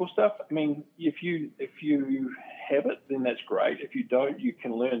pedagogical stuff, I mean, if you have it, then that's great. If you don't, you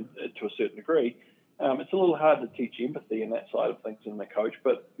can learn it to a certain degree. It's a little hard to teach empathy in that side of things in the coach,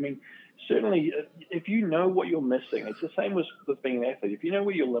 but I mean, certainly if you know what you're missing, it's the same with being an athlete. If you know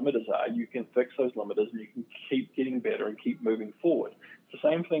where your limiters are, you can fix those limiters and you can keep getting better and keep moving forward. the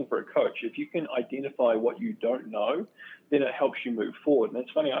same thing for a coach. If you can identify what you don't know, then it helps you move forward. And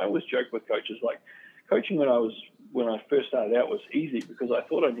it's funny, I always joke with coaches, like coaching when I first started out was easy because I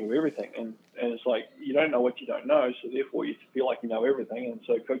thought I knew everything. And it's like, you don't know what you don't know, so therefore you feel like you know everything. And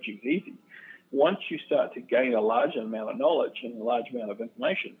so coaching's easy. Once you start to gain a large amount of knowledge and a large amount of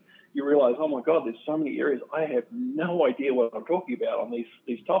information, you realize, oh my God, there's so many areas I have no idea what I'm talking about on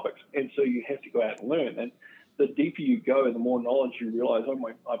these topics. And so you have to go out and learn. And the deeper you go, the more knowledge you realize, oh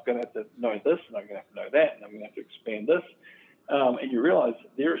my, I'm going to have to know this, and I'm going to have to know that, and I'm going to have to expand this. And you realize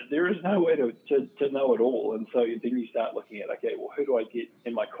there is no way to know it all. And so then you start looking at, okay, well, who do I get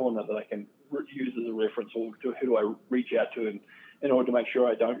in my corner that I can use as a reference, or who do I reach out to in order to make sure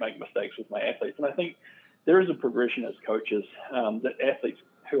I don't make mistakes with my athletes? And I think there is a progression as coaches that athletes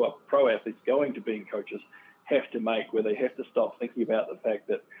who are pro athletes going to being coaches have to make, where they have to stop thinking about the fact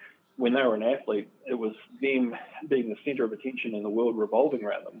that when they were an athlete, it was them being the center of attention and the world revolving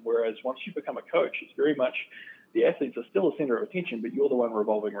around them. Whereas once you become a coach, it's very much the athletes are still a center of attention, but you're the one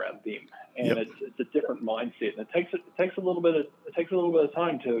revolving around them. And it's a different mindset. And it takes a little bit of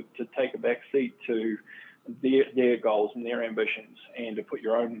time to take a back seat to their goals and their ambitions, and to put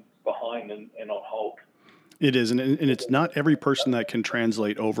your own behind and on hold. It is, and it's not every person that can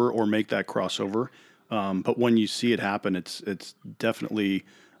translate over or make that crossover. But when you see it happen, it's definitely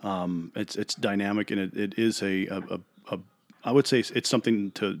it's dynamic, and it is a I would say it's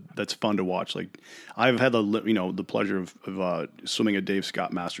something that's fun to watch. Like I've had the pleasure of swimming a Dave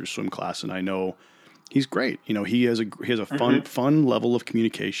Scott Masters swim class, and I know he's great. He has a fun level of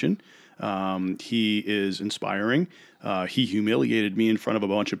communication. He is inspiring. He humiliated me in front of a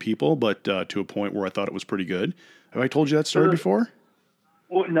bunch of people, but to a point where I thought it was pretty good. Have I told you that story before?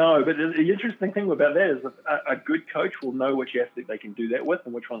 Well, no, but the interesting thing about that is that a good coach will know which athlete they can do that with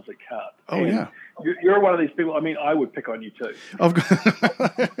and which ones they can't. Oh, and yeah. You're one of these people. I mean, I would pick on you too.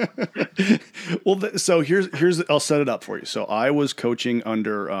 Well, so here's I'll set it up for you. So I was coaching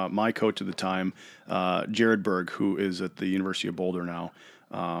under my coach at the time, Jared Berg, who is at the University of Boulder now.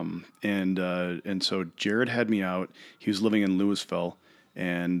 And so Jared had me out. He was living in Louisville,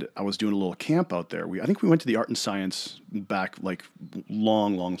 and I was doing a little camp out there. I think we went to the Art and Science back like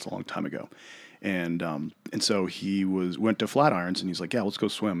long time ago. And so he went to Flatirons, and he's like, yeah, let's go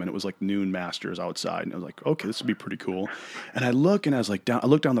swim. And it was like noon Masters outside. And I was like, okay, this would be pretty cool. And I looked down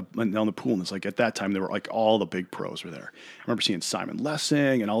the pool, and it's like, at that time, there were like all the big pros were there. I remember seeing Simon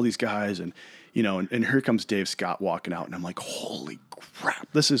Lessing and all these guys, and and here comes Dave Scott walking out, and I'm like, holy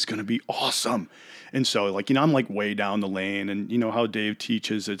crap, this is going to be awesome. And so I'm like way down the lane, and how Dave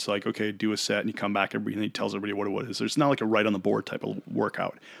teaches, it's like, okay, do a set, and you come back, and he tells everybody what it is. There's not like a right on the board type of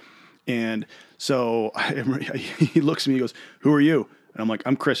workout. And so he looks at me, he goes, who are you? And I'm like,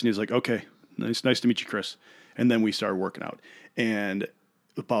 I'm Chris. And he's like, okay, nice to meet you, Chris. And then we started working out. And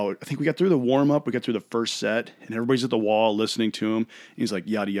I think we got through the warm up, we got through the first set, and everybody's at the wall listening to him. And he's like,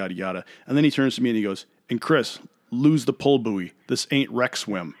 yada, yada, yada. And then he turns to me and he goes, and Chris, lose the pull buoy. This ain't rec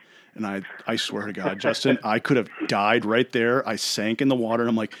swim. And I swear to God, Justin, I could have died right there. I sank in the water, and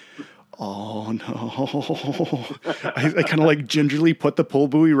I'm like, oh no. I kind of like gingerly put the pull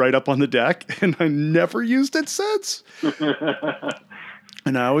buoy right up on the deck, and I never used it since.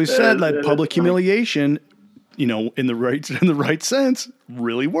 And I always said that public humiliation, in the right sense,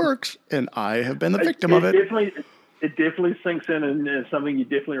 really works. And I have been the victim of it. It definitely sinks in, and is something you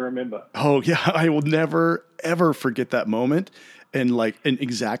definitely remember. Oh yeah. I will never, ever forget that moment. And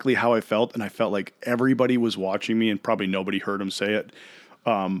exactly how I felt. And I felt like everybody was watching me, and probably nobody heard him say it.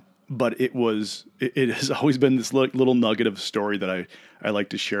 But it has always been this little nugget of a story that I like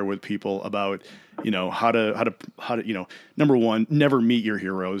to share with people about, how to, number one, never meet your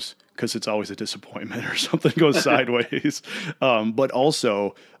heroes, because it's always a disappointment or something goes sideways. But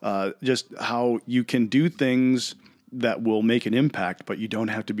also, just how you can do things that will make an impact, but you don't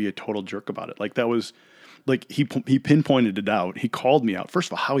have to be a total jerk about it. Like that was like, he pinpointed it out. He called me out. First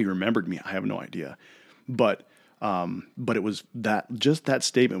of all, how he remembered me, I have no idea. But it was that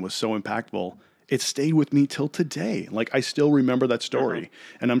statement was so impactful. It stayed with me till today. Like I still remember that story,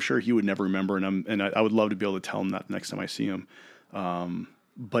 and I'm sure he would never remember. And I would love to be able to tell him that next time I see him.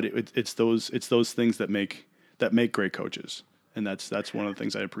 But it's those things that make great coaches. And that's one of the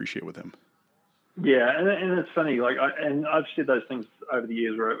things I appreciate with him. Yeah. And it's funny, I've said those things over the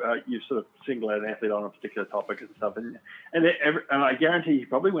years where you sort of single out an athlete on a particular topic and stuff. And I guarantee he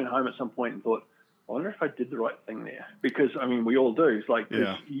probably went home at some point and thought, I wonder if I did the right thing there, because we all do. It's like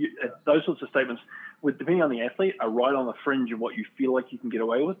those sorts of statements. with depending on the athlete, are right on the fringe of what you feel like you can get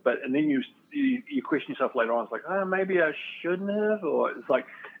away with. And then you question yourself later on. It's like, oh, maybe I shouldn't have, or it's like,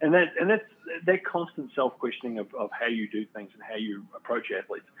 and that's that constant self-questioning of how you do things and how you approach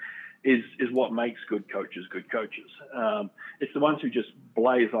athletes is what makes good coaches good coaches. It's the ones who just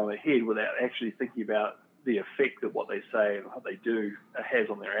blaze on ahead without actually thinking about the effect that what they say and what they do has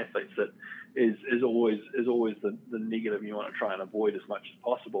on their athletes. That is always the negative you want to try and avoid as much as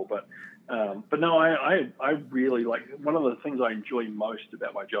possible. But no, I really like, one of the things I enjoy most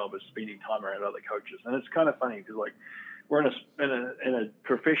about my job is spending time around other coaches. And it's kind of funny because like we're in a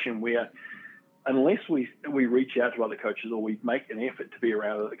profession where unless we reach out to other coaches or we make an effort to be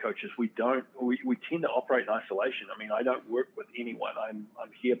around other coaches, we tend to operate in isolation. I mean, I don't work with anyone. I'm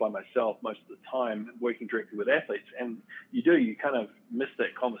here by myself most of the time, working directly with athletes. And you kind of miss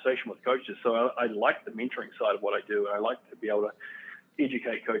that conversation with coaches. So I like the mentoring side of what I do. And I like to be able to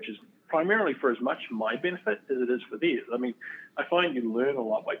educate coaches primarily for as much my benefit as it is for theirs. I mean, I find you learn a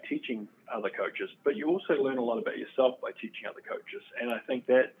lot by teaching other coaches, but you also learn a lot about yourself by teaching other coaches. And I think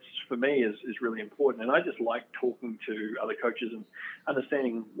that, for me, is really important. And I just like talking to other coaches and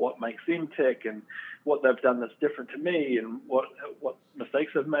understanding what makes them tick and what they've done that's different to me and what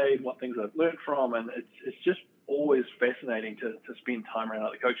mistakes they've made, what things I've learned from. And it's just always fascinating to spend time around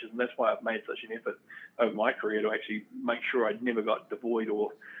other coaches. And that's why I've made such an effort over my career to actually make sure I never got devoid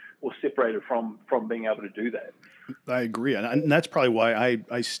or separated from being able to do that. I agree. And that's probably why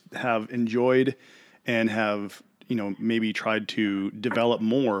I have enjoyed and have, maybe tried to develop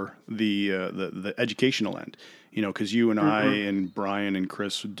more the educational end, because you and I and Brian and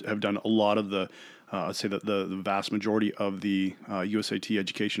Chris have done a lot of the, I'd say that the vast majority of the USAT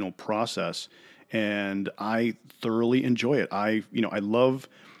educational process. And I thoroughly enjoy it. I love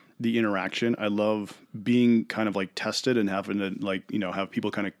the interaction. I love being kind of like tested and having to have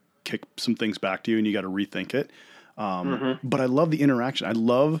people kind of kick some things back to you and you got to rethink it. But I love the interaction. I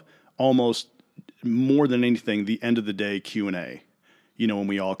love almost more than anything, the end of the day Q&A, when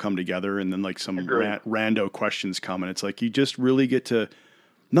we all come together and then like some rando questions come and it's like, you just really get to,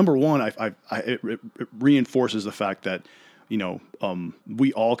 number one, it reinforces the fact that,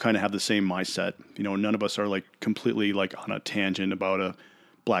 we all kind of have the same mindset. None of us are like completely like on a tangent about a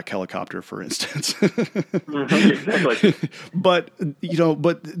black helicopter, for instance. Exactly. But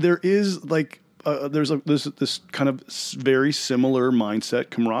there is like there's this kind of very similar mindset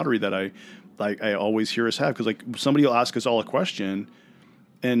camaraderie that I always hear us have, because like somebody will ask us all a question,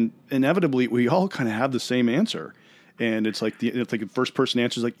 and inevitably we all kind of have the same answer, and it's like the first person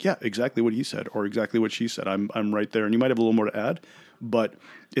answers like, yeah, exactly what he said or exactly what she said. I'm right there, and you might have a little more to add, but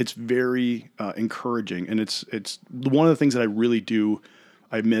it's very encouraging, and it's one of the things that I really do.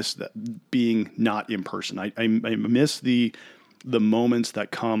 I miss that being not in person. I miss the moments that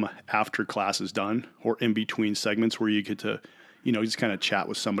come after class is done or in between segments where you get to, just kind of chat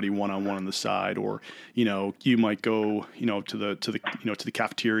with somebody one-on-one on the side, or, you might go, to the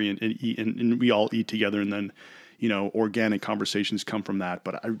cafeteria and eat, and we all eat together, and then, organic conversations come from that.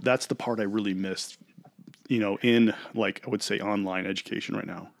 But that's the part I really miss, in like, I would say online education right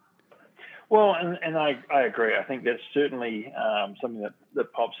now. Well, and I agree. I think that's certainly something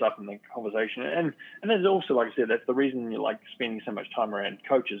that pops up in the conversation. And there's also, like I said, that's the reason you like spending so much time around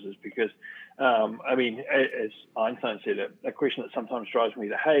coaches is because, as Einstein said, a question that sometimes drives me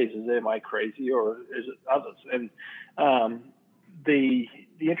to haze is, am I crazy or is it others? And the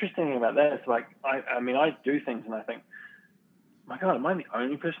interesting thing about that is like, I do things and I think, my God, am I the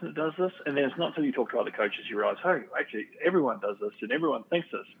only person that does this? And then it's not until you talk to other coaches you realize, hey, actually, everyone does this and everyone thinks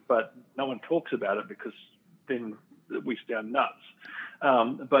this, but no one talks about it because then we sound nuts.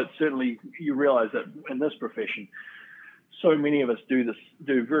 But certainly you realize that in this profession, so many of us do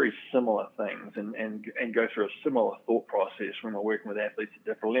very similar things and go through a similar thought process when we're working with athletes at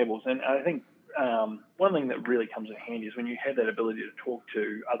different levels. And I think one thing that really comes in handy is when you have that ability to talk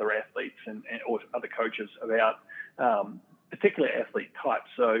to other athletes or other coaches about particular athlete types.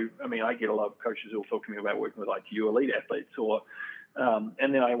 So, I get a lot of coaches who will talk to me about working with ITU elite athletes,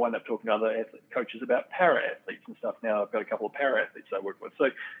 and then I wind up talking to other coaches about para athletes and stuff. Now I've got a couple of para athletes I work with. So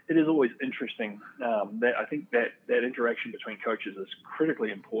it is always interesting. That I think that interaction between coaches is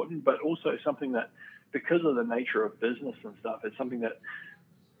critically important, but also something that, because of the nature of business and stuff, it's something that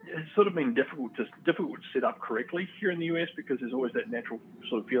it's sort of been difficult to set up correctly here in the US, because there's always that natural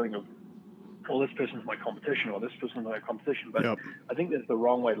sort of feeling of, well, this person's my competition or this person's my competition. But yep. I think that's the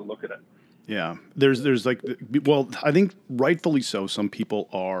wrong way to look at it. Yeah. There's like, well, I think rightfully so. Some people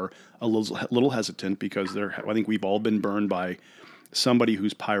are a little hesitant because I think we've all been burned by somebody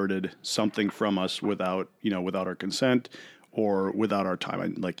who's pirated something from us without our consent, or without our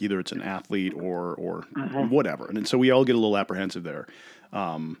time. Like either it's an athlete or whatever. And so we all get a little apprehensive there.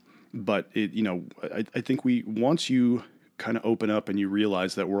 But it, I think once you kind of open up and you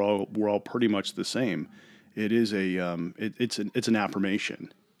realize that we're all pretty much the same, it is it's an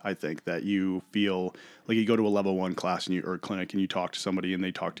affirmation. I think that you feel like you go to a level 1 class or a clinic and you talk to somebody and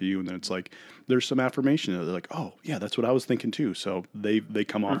they talk to you, and then it's like there's some affirmation. They're like, oh yeah, that's what I was thinking too. So they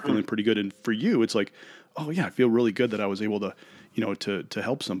come off feeling pretty good. And for you, it's like, oh yeah, I feel really good that I was able to to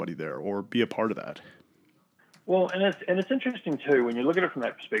help somebody there or be a part of that. Well, and it's interesting too when you look at it from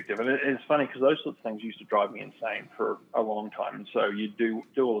that perspective. And it's funny because those sorts of things used to drive me insane for a long time. And so you do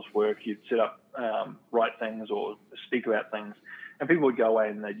all this work, you'd set up, write things or speak about things, and people would go away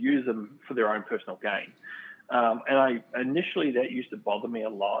and they'd use them for their own personal gain. And initially that used to bother me a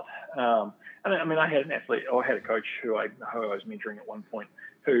lot. And I mean, I had an athlete, or I had a coach who I was mentoring at one point,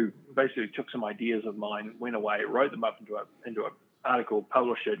 who basically took some ideas of mine, went away, wrote them up into an article,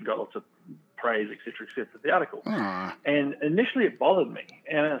 published it, and got lots of praise, et cetera, for the article. And initially it bothered me.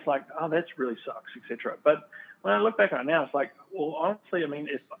 And it's like, oh, that really sucks, et cetera. But when I look back on it now, it's like, well, honestly, I mean,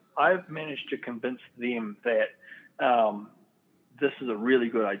 if I've managed to convince them that this is a really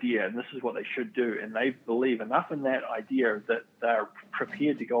good idea and this is what they should do, and they believe enough in that idea that they're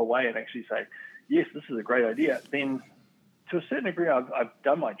prepared to go away and actually say, yes, this is a great idea, then to a certain degree, I've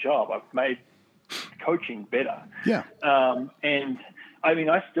done my job. I've made coaching better. Yeah. And I mean,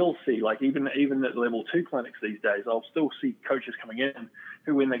 I still see, like, even at level 2 clinics these days, I'll still see coaches coming in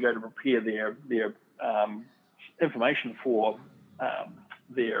who, when they go to prepare their information for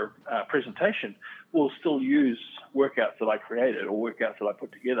their presentation, will still use workouts that I created or workouts that I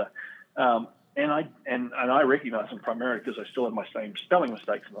put together. And I recognize them primarily because I still have my same spelling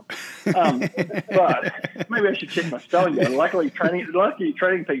mistakes in them. But maybe I should check my spelling down. Luckily, training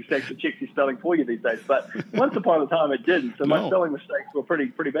peaks actually checks your spelling for you these days. But once upon a time, it didn't. So my spelling mistakes were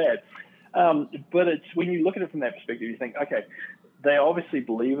pretty bad. But it's when you look at it from that perspective, you think, okay, they obviously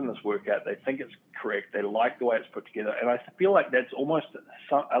believe in this workout. They think it's correct. They like the way it's put together. And I feel like that's almost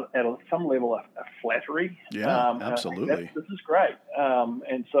at some level a flattery. Yeah, absolutely. This is great.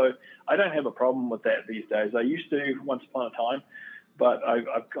 And so I don't have a problem with that these days. I used to once upon a time, but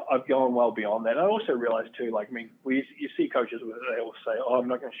I've gone well beyond that. I also realize too, like, I mean, you see coaches where they will say, oh, I'm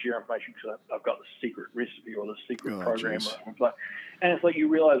not going to share information because I've got the secret recipe or the secret program. And it's like you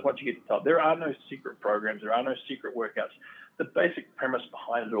realize once you get to the top, there are no secret programs. There are no secret workouts. The basic premise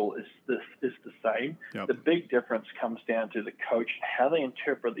behind it all is the same. Yep. The big difference comes down to the coach, how they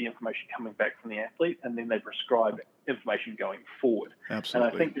interpret the information coming back from the athlete, and then they prescribe information going forward. Absolutely.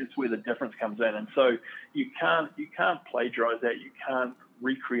 And I think that's where the difference comes in. And so you can't plagiarize that. You can't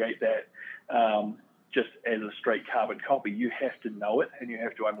recreate that just as a straight carbon copy. You have to know it and you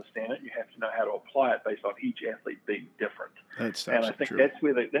have to understand it. You have to know how to apply it based on each athlete being different. And I think true. that's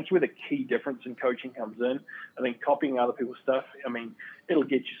where the key difference in coaching comes in. I think copying other people's stuff, I mean, it'll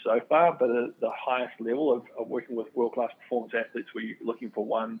get you so far, but at the highest level of working with world-class performance athletes where you're looking for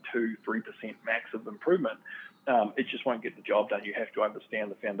 1, 2, 3% max of improvement, it just won't get the job done. You have to understand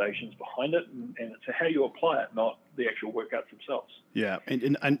the foundations behind it, and it's how you apply it, not the actual workouts themselves. Yeah,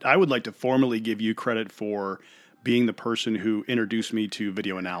 and I would like to formally give you credit for being the person who introduced me to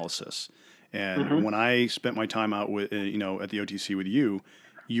video analysis. And when I spent my time out with, at the OTC with you,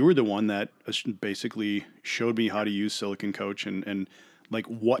 you were the one that basically showed me how to use Silicon Coach and like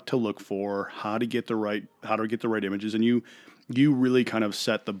what to look for, how to get the right images, and you really kind of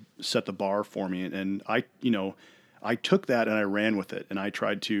set the bar for me. And I took that and I ran with it, and I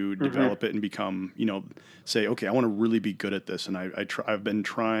tried to develop it and become, say, okay, I want to really be good at this. And I've been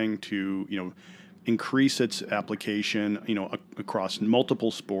trying to, increase its application, across multiple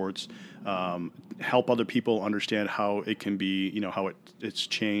sports, help other people understand how it can be, how it's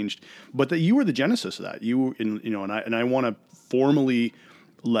changed. But that you were the genesis of that. And I want to formally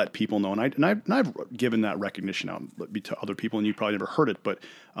let people know, and I've given that recognition out to other people, and you probably never heard it, but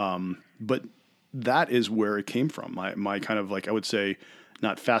that is where it came from. My kind of, like, I would say,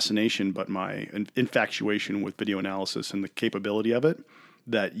 not fascination, but my infatuation with video analysis and the capability of it,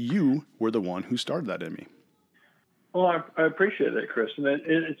 that you were the one who started that in me. Well, I appreciate that, Chris. And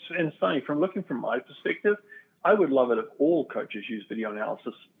it's funny, from looking from my perspective, I would love it if all coaches used video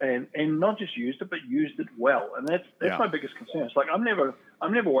analysis and not just used it, but used it well. And that's my biggest concern. It's like I'm never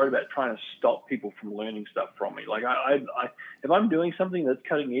worried about trying to stop people from learning stuff from me. Like I if I'm doing something that's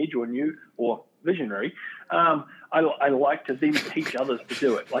cutting edge or new or visionary. I like to then teach others to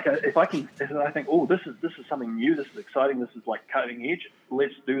do it. Like if I think, oh, this is something new, this is exciting, this is like cutting edge.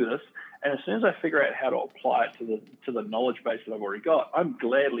 Let's do this. And as soon as I figure out how to apply it to the knowledge base that I've already got, I'm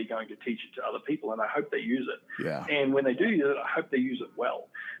gladly going to teach it to other people, and I hope they use it. Yeah. And when they do use it, I hope they use it well,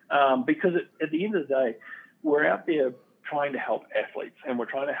 because at the end of the day, we're out there trying to help athletes, and we're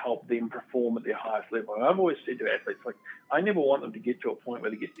trying to help them perform at their highest level. And I've always said to athletes, like, I never want them to get to a point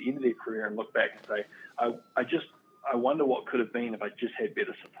where they get to the end of their career and look back and say, I wonder what could have been if I just had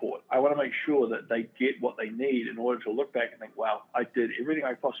better support. I want to make sure that they get what they need in order to look back and think, wow, I did everything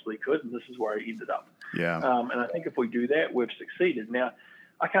I possibly could, and this is where I ended up. Yeah. And I think if we do that, we've succeeded. Now,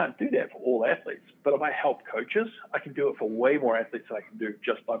 I can't do that for all athletes, but if I help coaches, I can do it for way more athletes than I can do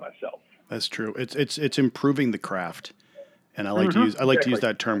just by myself. That's true. It's improving the craft. And I like to use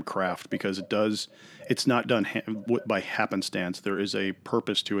that term craft because it's not done by happenstance. There is a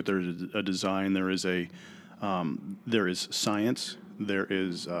purpose to it. There's a design. There is science.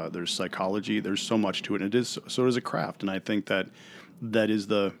 There's psychology. There's so much to it. And so is a craft. And I think that is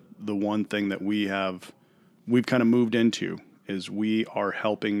the one thing that we've kind of moved into, is we are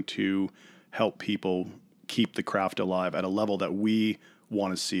helping to help people keep the craft alive at a level that we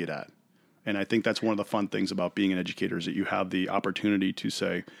want to see it at. And I think that's one of the fun things about being an educator, is that you have the opportunity to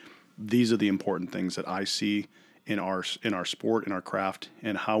say, these are the important things that I see in our sport, in our craft,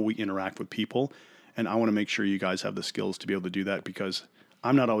 and how we interact with people. And I want to make sure you guys have the skills to be able to do that, because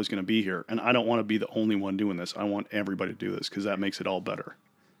I'm not always going to be here, and I don't want to be the only one doing this. I want everybody to do this, because that makes it all better.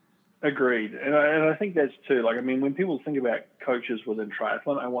 Agreed. And I think that's too, like, I mean, when people think about coaches within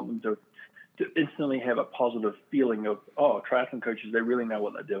triathlon, I want them to instantly have a positive feeling of, oh, triathlon coaches, they really know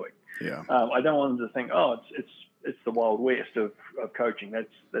what they're doing. Yeah. I don't want them to think, oh, it's the Wild West of coaching.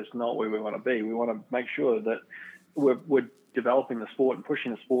 That's not where we want to be. We want to make sure that we're developing the sport and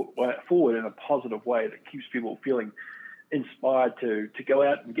pushing the sport forward in a positive way that keeps people feeling inspired to go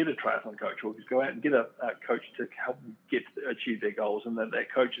out and get a triathlon coach, or just go out and get a coach to help them achieve their goals, and that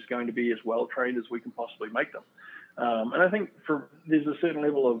coach is going to be as well trained as we can possibly make them. And I think there's a certain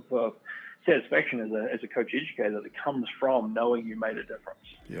level of satisfaction as a coach educator that comes from knowing you made a difference.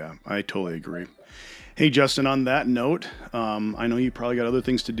 Yeah, I totally agree. Hey, Justin, on that note, I know you probably got other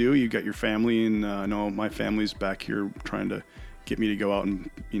things to do. You got your family, and I know my family's back here trying to get me to go out and,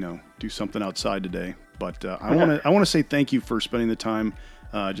 do something outside today. But I want to say thank you for spending the time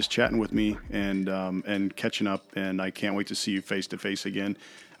just chatting with me and catching up. And I can't wait to see you face to face again,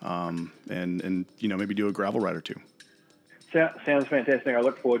 and maybe do a gravel ride or two. Sounds fantastic. I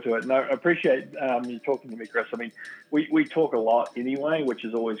look forward to it. No, I appreciate you talking to me, Chris. I mean, we talk a lot anyway, which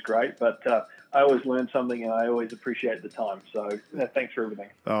is always great, but I always learn something, and I always appreciate the time. So thanks for everything.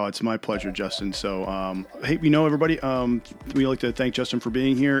 Oh, it's my pleasure, Justin. So, hey, everybody, we like to thank Justin for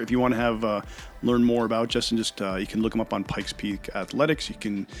being here. If you want to learn more about Justin, just you can look him up on Pikes Peak Athletics. You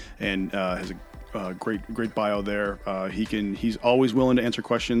can, and has a great bio there. He's always willing to answer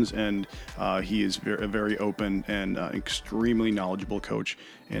questions, and he is very, very open and extremely knowledgeable coach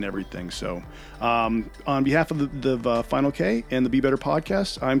and everything. So on behalf of the Final K and the Be Better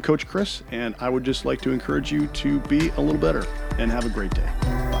podcast, I'm Coach Chris, and I would just like to encourage you to be a little better and have a great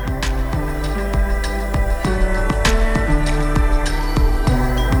day.